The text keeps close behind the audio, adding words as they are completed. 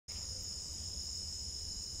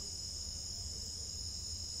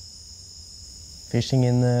Fishing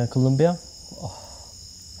in Colombia, oh,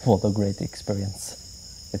 what a great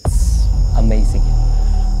experience. It's amazing.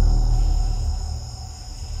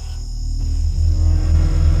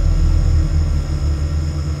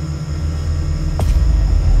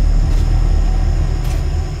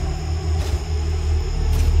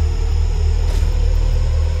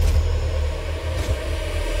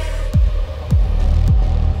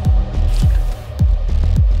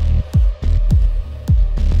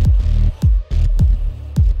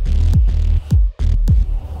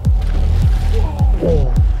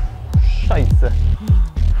 Scheisse.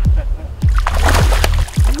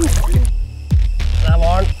 Der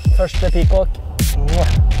var den. Første peacock.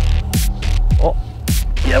 Oh.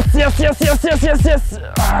 Yes, yes, yes, yes, yes, yes, yes.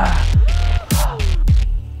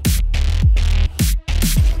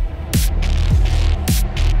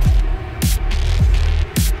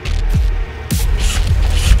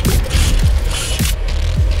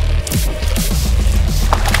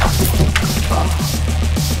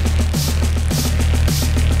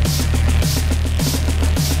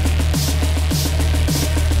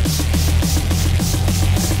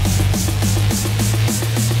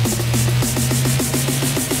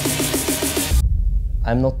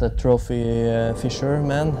 I'm not a trophy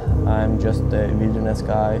fisherman. I'm just a wilderness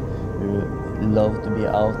guy who love to be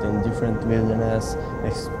out in different wilderness,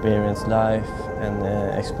 experience life and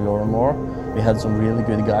explore more. We had some really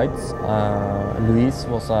good guides. Luis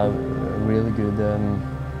was a really good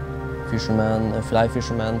fisherman, a fly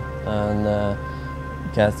fisherman, and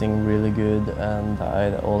casting really good and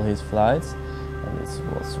guide all his flights. And this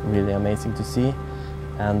was really amazing to see.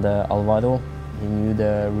 And Alvaro, he knew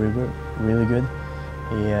the river really good.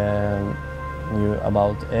 He knew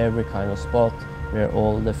about every kind of spot where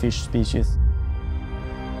all the fish species.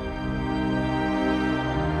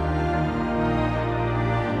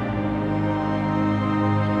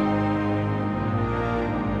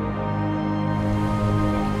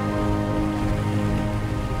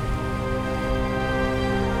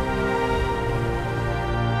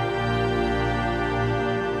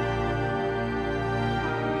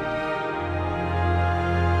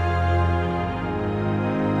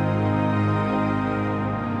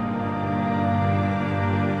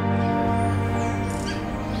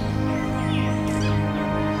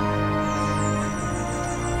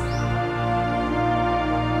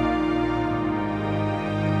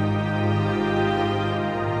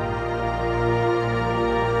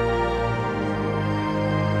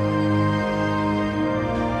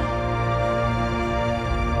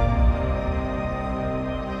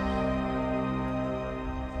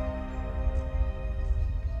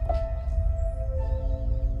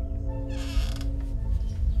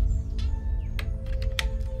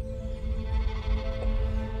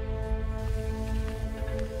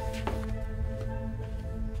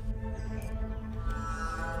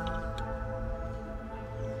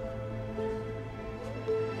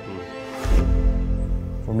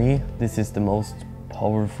 For me, this is the most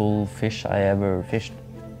powerful fish I ever fished.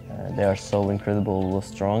 They are so incredibly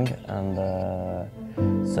strong, and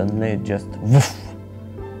suddenly just woof,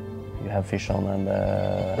 you have fish on, and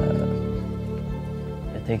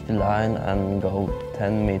they take the line and go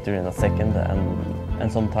 10 meters in a second, and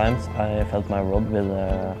sometimes I felt my rod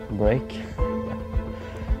will break.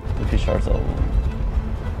 The fish are so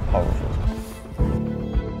powerful.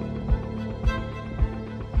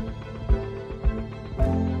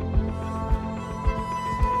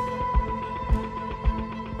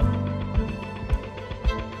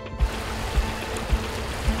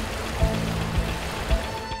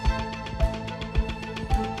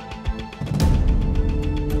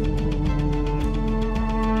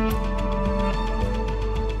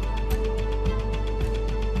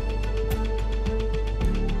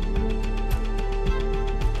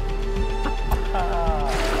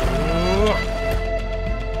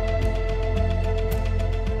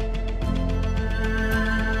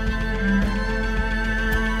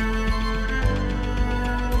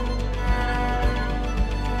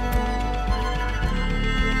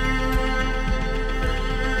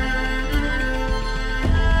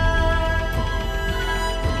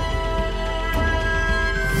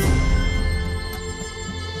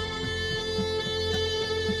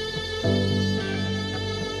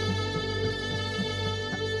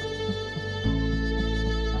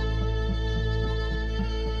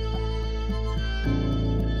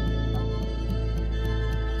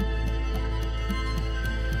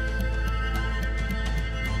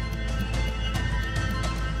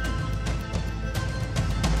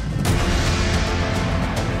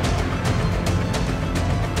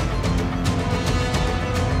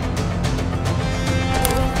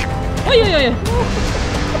 Oi, oi, oi.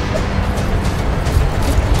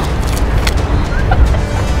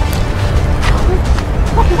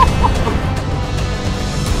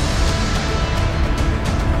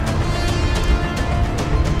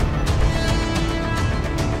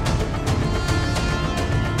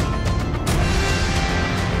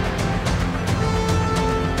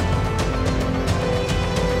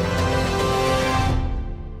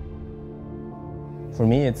 For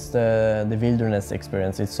me, it's the wilderness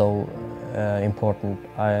experience. It's so important.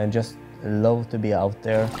 I just love to be out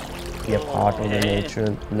there, be a part of the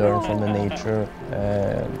nature, learn from the nature,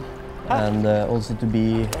 and also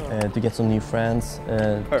to get some new friends,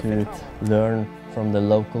 to learn from the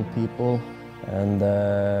local people, and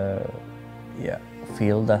yeah,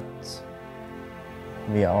 feel that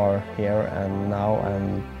we are here and now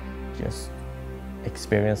and just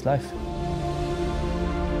experience life.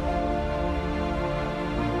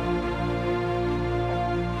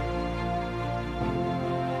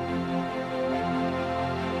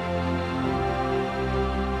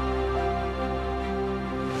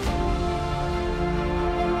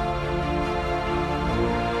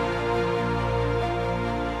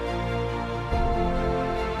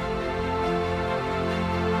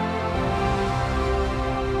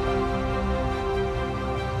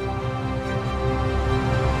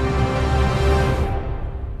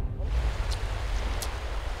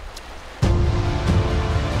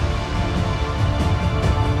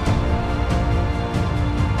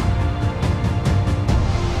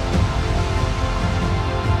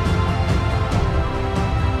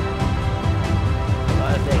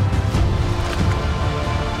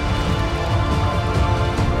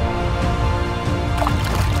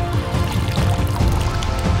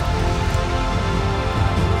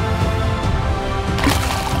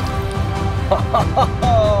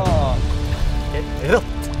 Helt rått!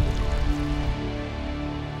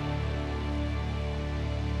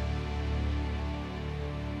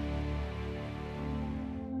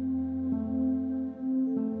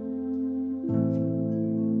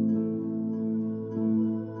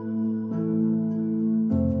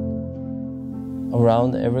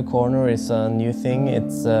 Around every corner is a new thing.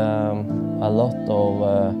 It's a lot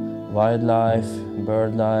of wildlife,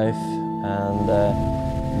 bird life, and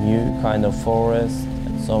new kind of forest.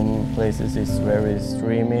 Some places is very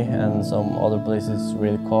streamy, and some other places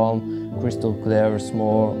really calm, crystal clear,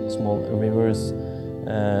 small rivers,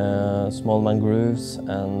 small mangroves,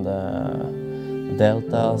 and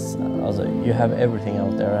deltas. Also, you have everything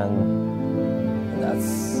out there, and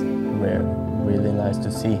that's really nice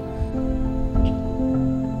to see.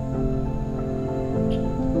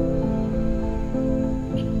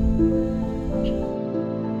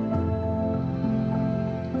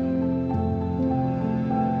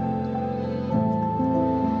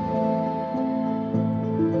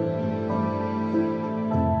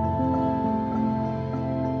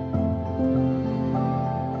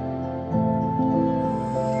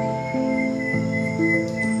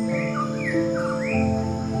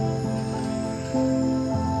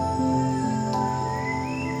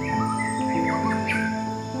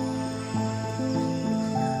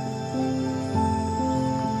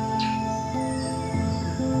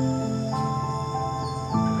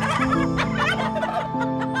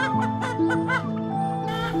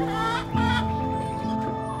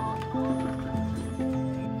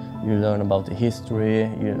 You learn about the history,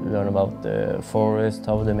 you learn about the forest,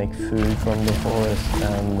 how they make food from the forest,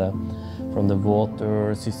 and from the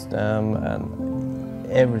water system, and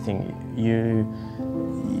everything.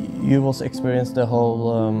 You also experience the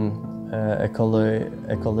whole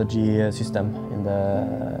ecology system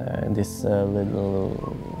in this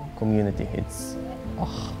little community.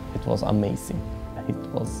 It was amazing. It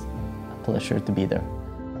was a pleasure to be there.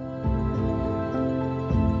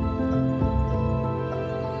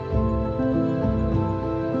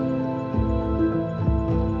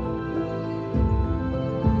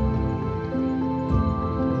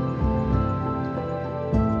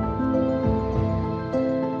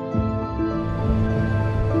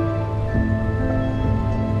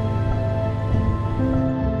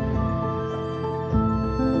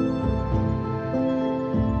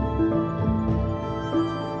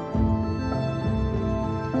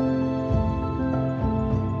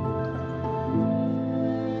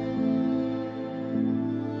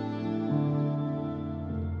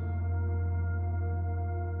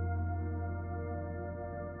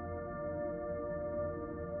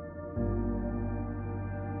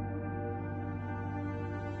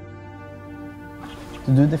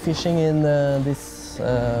 To do the fishing in this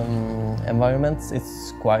environments,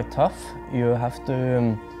 it's quite tough. You have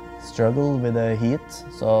to struggle with the heat,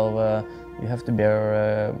 so you have to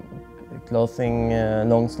bear clothing,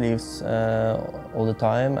 long sleeves all the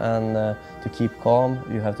time, and to keep calm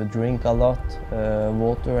you have to drink a lot,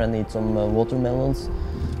 water, and eat some watermelons.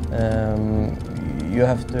 You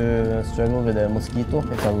have to struggle with a mosquito.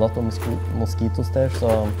 It's a lot of mosquitoes there,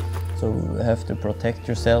 so you have to protect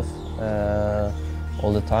yourself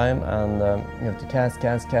all the time, and you have to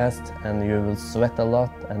cast, and you will sweat a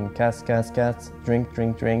lot, and cast, drink,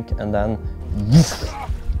 and then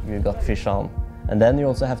you got fish on. And then you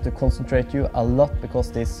also have to concentrate you a lot,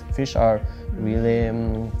 because these fish are really,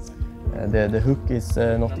 the hook is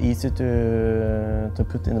not easy to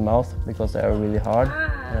put in the mouth, because they are really hard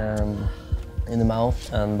in the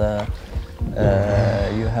mouth, and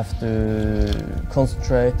you have to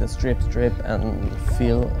concentrate and strip and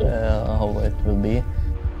feel how it will be.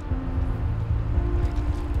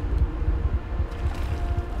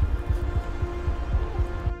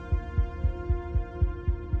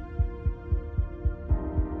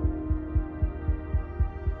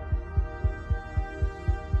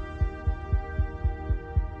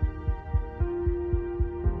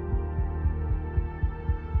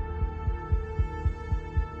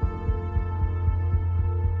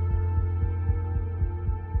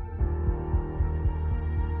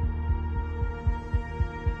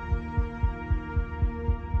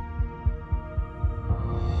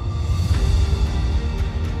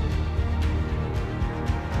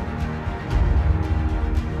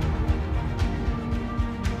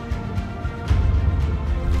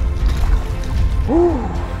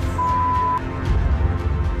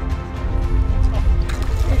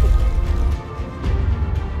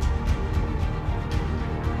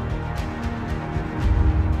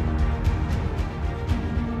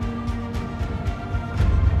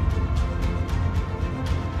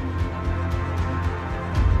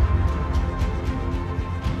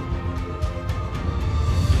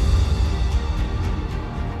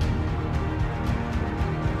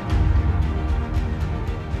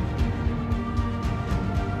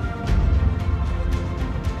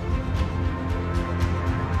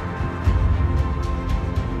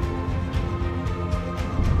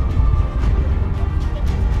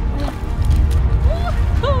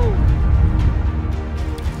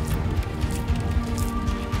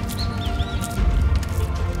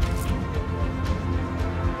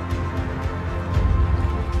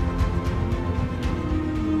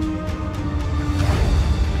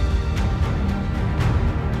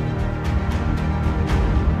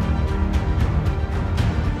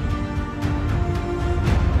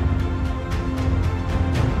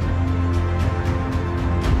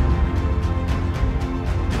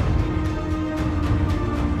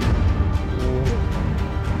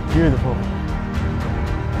 Beautiful.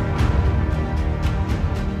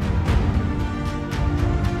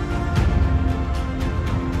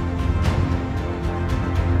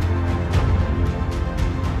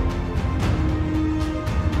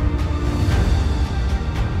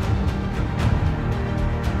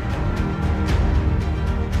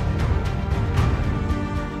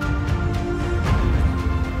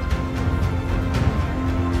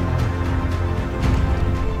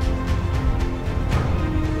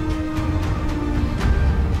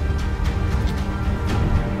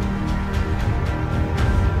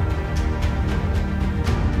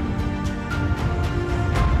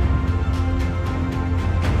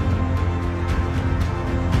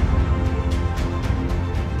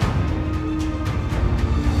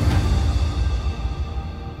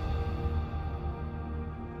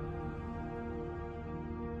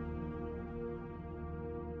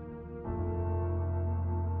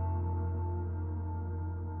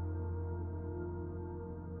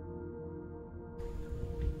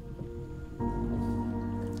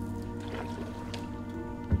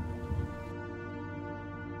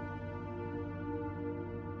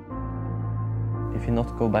 If you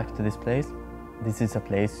not go back to this place, this is a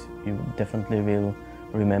place you definitely will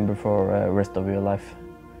remember for the rest of your life.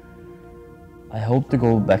 I hope to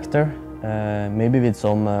go back there, maybe with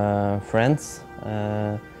some friends.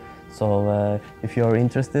 So if you are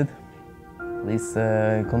interested, please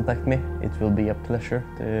contact me. It will be a pleasure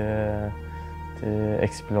to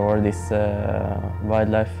explore this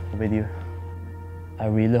wildlife with you. I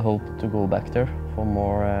really hope to go back there for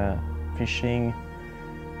more fishing,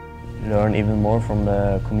 learn even more from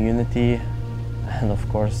the community, and of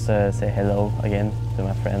course say hello again to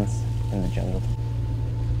my friends in the jungle.